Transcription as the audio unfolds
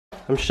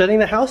I'm shutting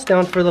the house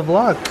down for the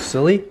vlog,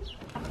 silly.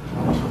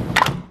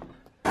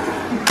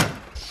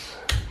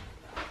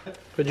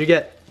 What'd you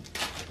get?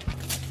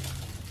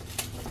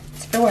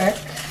 It's for work.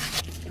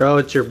 Oh,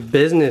 it's your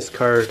business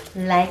card.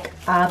 Like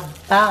a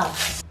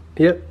boss.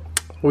 Yep.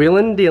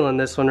 Wheeling and dealing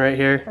this one right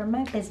here. For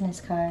my business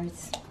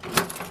cards.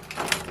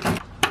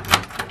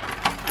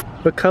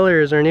 What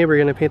color is our neighbor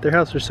gonna paint their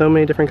house? There's so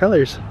many different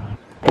colors.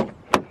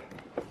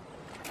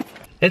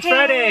 It's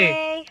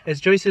Friday! It's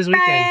Joyce's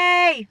weekend.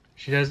 Friday!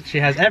 She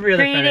has every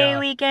other Friday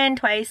off. weekend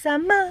twice a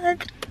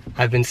month.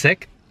 I've been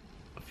sick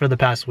for the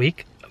past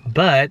week,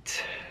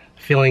 but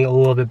feeling a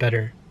little bit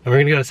better. And we're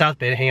gonna go to South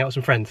Bay to hang out with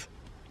some friends.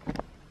 Let's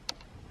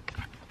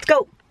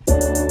go!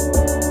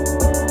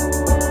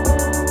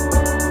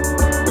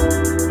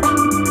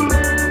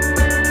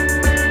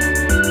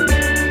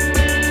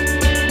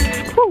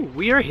 Woo,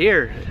 we are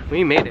here.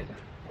 We made it.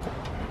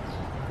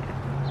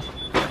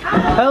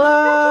 Hello!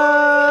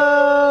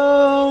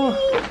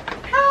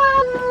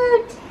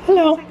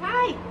 Hello.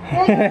 Hi.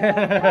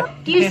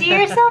 Do you see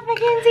yourself,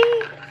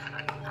 Mackenzie?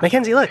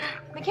 Mackenzie, look.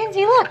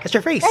 Mackenzie, look. That's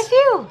your face. That's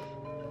you.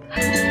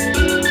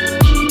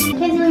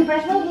 Mackenzie, will you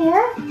brush my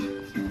hair?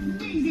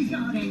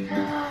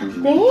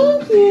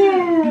 Thank you.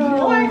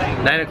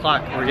 9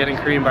 o'clock, we're getting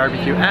Korean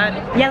barbecue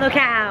at Yellow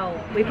Cow.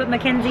 We put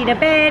Mackenzie to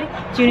bed.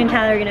 June and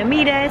Tyler are gonna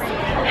meet us.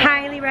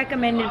 Highly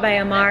recommended by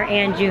Amore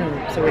and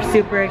June. So we're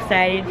super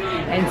excited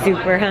and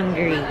super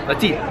hungry.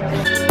 Let's eat.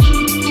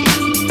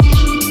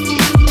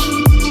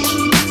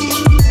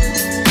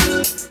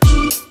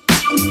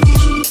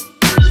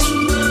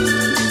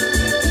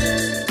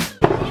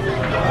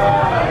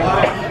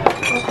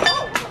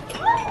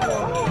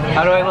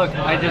 How do I look?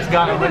 I just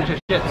got a bunch of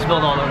shit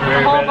spilled all over me.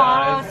 The whole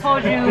bottle of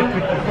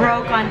soju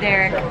broke on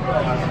Derrick.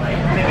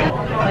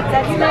 What's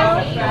that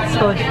smell?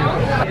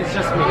 Soju. It's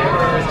just me.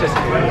 It's just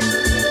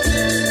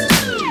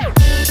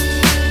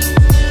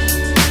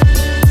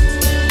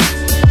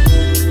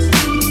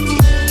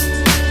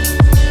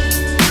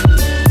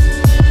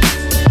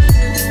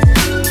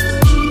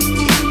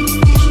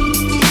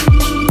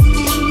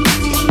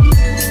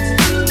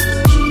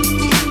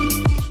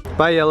me.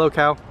 Bye, Yellow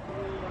Cow.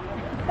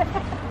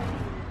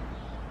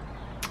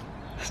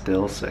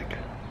 Still sick.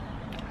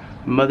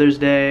 Mother's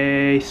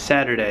Day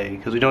Saturday,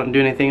 because we don't do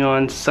anything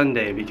on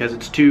Sunday because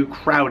it's too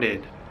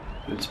crowded.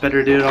 It's better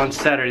to do it on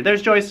Saturday.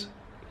 There's Joyce.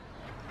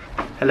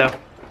 Hello.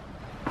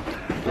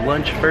 The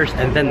lunch first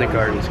and then the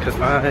gardens because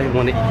I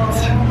want to eat.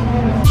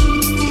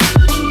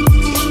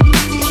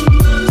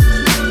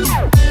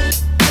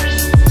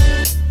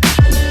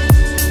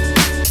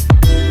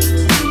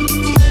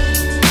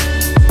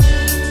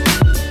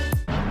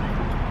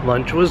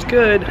 Lunch was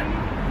good.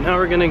 Now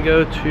we're gonna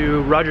go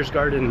to Rogers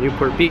Garden,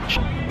 Newport Beach.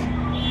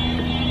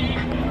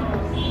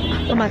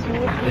 Oh my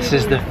God. This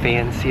is the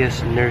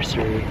fanciest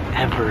nursery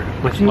ever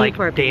with like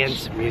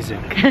dance music.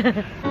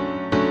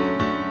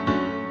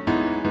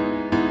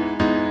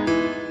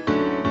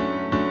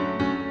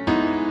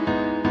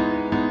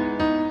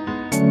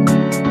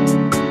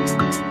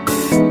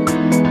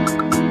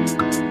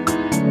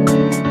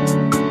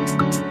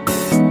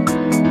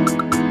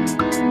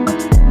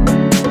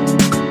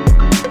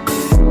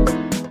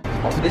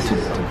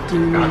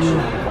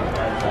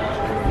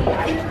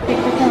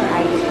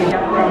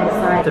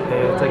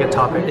 It's like a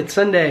topping. It's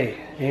Sunday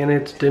and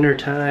it's dinner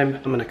time.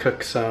 I'm gonna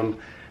cook some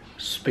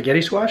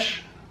spaghetti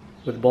squash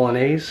with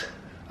bolognese.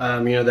 You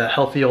know, the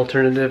healthy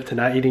alternative to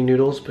not eating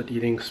noodles but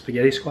eating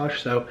spaghetti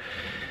squash. So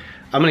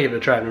I'm gonna give it a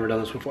try. I've never done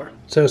this before.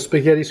 So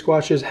spaghetti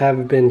squashes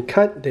have been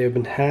cut, they've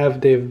been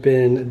halved, they've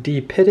been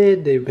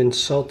de-pitted, they've been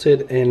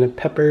salted and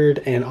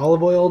peppered and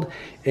olive oiled,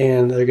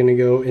 and they're gonna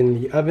go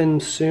in the oven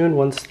soon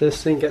once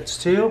this thing gets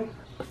to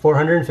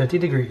 450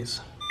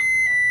 degrees.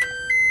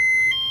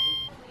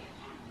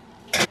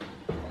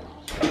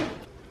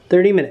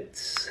 30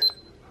 minutes.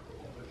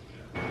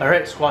 All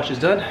right, squash is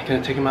done.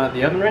 Gonna take them out of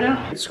the oven right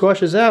now.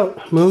 Squash is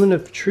out. Moment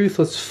of truth.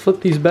 Let's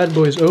flip these bad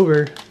boys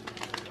over.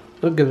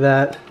 Look at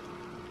that.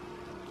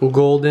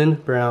 Golden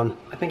brown.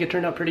 I think it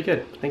turned out pretty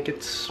good. I think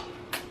it's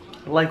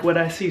like what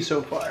I see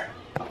so far.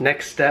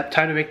 Next step,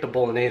 time to make the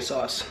bolognese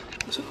sauce.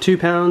 So 2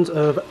 pounds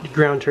of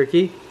ground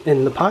turkey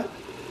in the pot.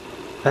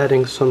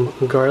 Adding some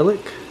garlic,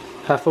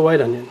 half a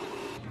white onion.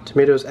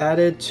 Tomatoes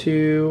added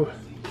to,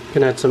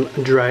 gonna add some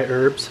dry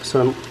herbs,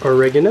 some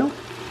oregano,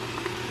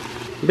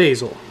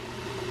 basil.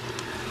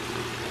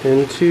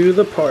 Into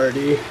the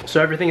party.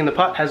 So everything in the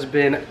pot has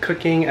been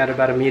cooking at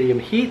about a medium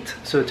heat,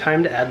 so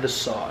time to add the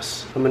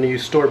sauce. I'm gonna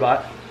use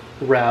store-bought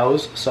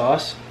Rouse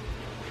sauce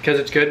because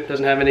it's good,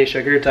 doesn't have any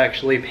sugar, it's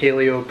actually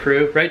paleo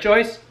approved. Right,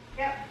 Joyce?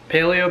 Yep.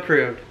 Paleo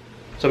approved.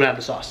 So I'm gonna add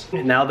the sauce.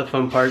 And now the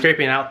fun part,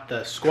 scraping out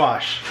the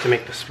squash to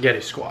make the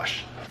spaghetti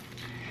squash.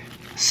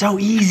 So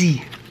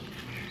easy.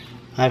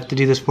 I have to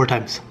do this 4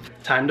 times.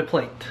 Time to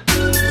plate.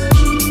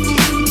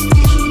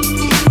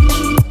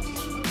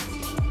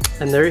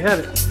 And there you have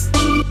it.